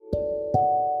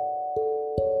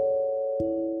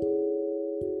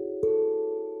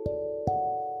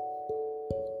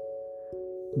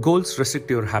Goals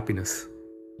restrict your happiness.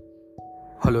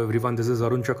 Hello everyone, this is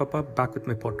Arun Chakappa back with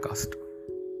my podcast.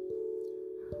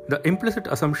 The implicit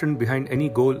assumption behind any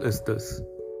goal is this: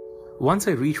 once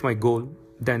I reach my goal,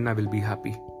 then I will be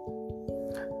happy.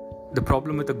 The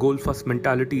problem with the goal first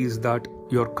mentality is that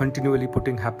you're continually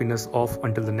putting happiness off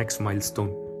until the next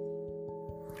milestone.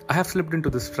 I have slipped into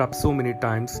this trap so many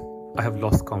times, I have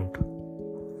lost count.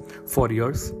 For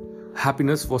years,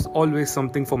 happiness was always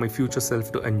something for my future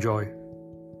self to enjoy.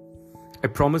 I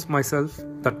promised myself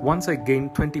that once I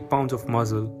gained 20 pounds of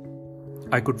muscle,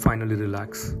 I could finally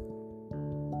relax.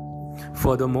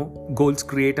 Furthermore, goals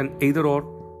create an either-or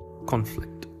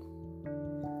conflict.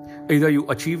 Either you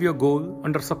achieve your goal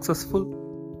and are successful,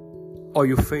 or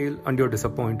you fail and you're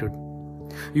disappointed.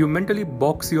 You mentally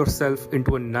box yourself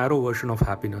into a narrow version of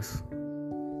happiness.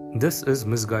 This is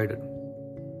misguided.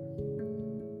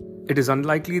 It is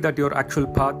unlikely that your actual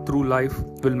path through life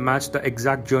will match the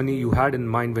exact journey you had in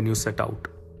mind when you set out.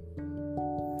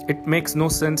 It makes no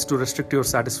sense to restrict your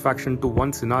satisfaction to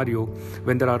one scenario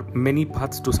when there are many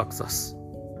paths to success.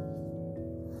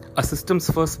 A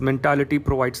systems-first mentality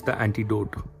provides the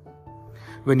antidote.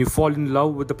 When you fall in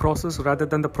love with the process rather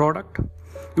than the product,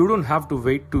 you don't have to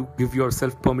wait to give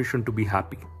yourself permission to be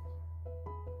happy.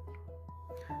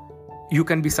 You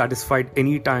can be satisfied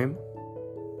anytime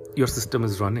your system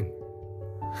is running.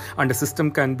 And a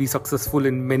system can be successful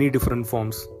in many different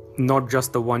forms, not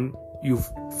just the one you've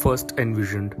first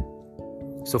envisioned.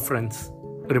 So friends,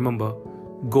 remember,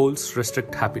 goals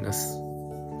restrict happiness.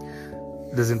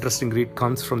 This interesting read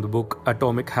comes from the book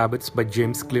Atomic Habits by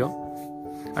James Clear,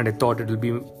 and I thought it will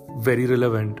be very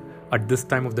relevant at this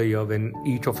time of the year when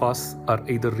each of us are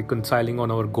either reconciling on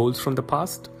our goals from the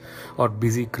past or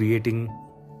busy creating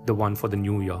the one for the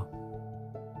new year.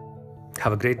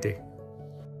 Have a great day.